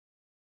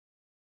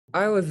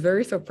I was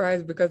very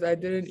surprised because I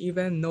didn't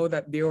even know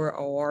that there were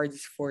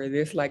awards for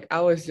this. Like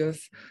I was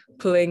just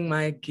playing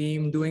my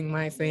game, doing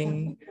my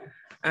thing.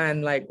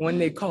 And like when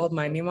they called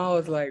my name, I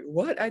was like,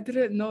 what? I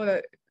didn't know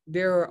that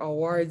there were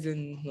awards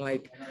in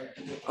like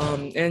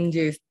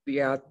NJ's,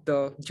 yeah,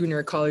 the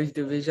junior college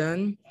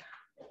division.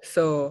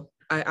 So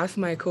I asked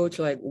my coach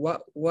like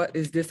what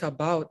is this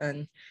about?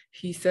 And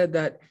he said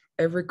that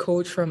every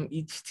coach from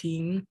each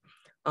team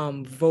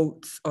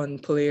votes on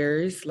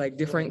players, like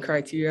different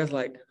criteria,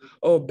 like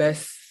oh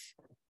best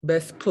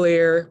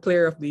player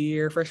of the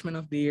year, freshman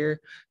of the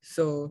year.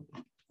 So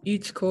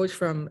each coach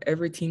from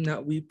every team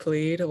that we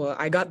played, well,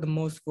 I got the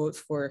most votes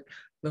for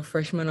the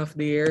freshman of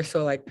the year.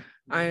 So like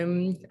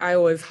I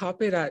was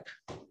happy that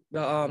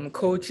the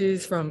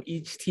coaches from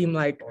each team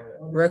like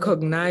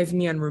recognized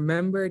me and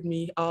remembered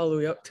me all the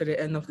way up to the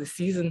end of the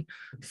season.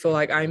 So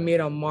like I made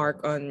a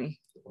mark on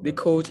the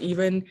coach,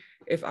 even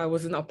if I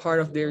wasn't a part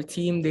of their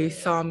team, they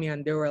saw me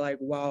and they were like,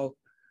 wow,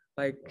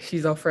 like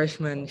she's a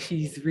freshman,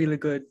 she's really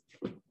good.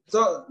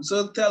 So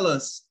tell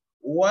us,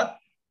 what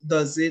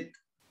does it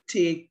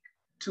take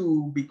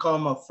to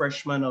become a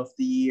freshman of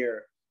the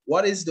year?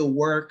 What is the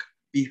work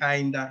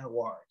behind that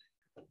award?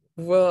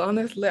 Well,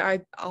 honestly,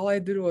 I all I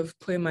did was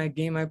play my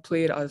game. I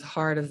played as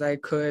hard as I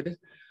could.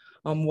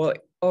 Well,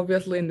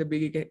 obviously in the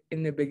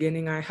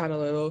beginning, I had a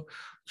little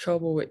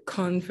trouble with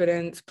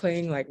confidence,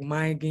 playing like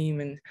my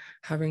game and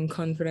having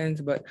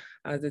confidence. But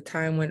as the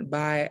time went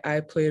by,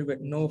 I played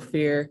with no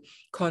fear,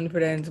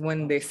 confidence.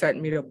 When they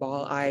sent me the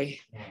ball, I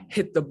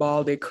hit the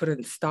ball. They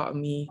couldn't stop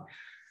me.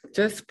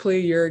 Just play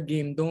your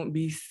game. Don't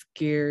be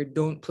scared.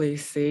 Don't play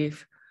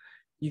safe.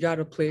 You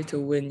gotta play to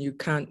win. You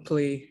can't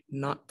play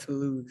not to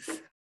lose.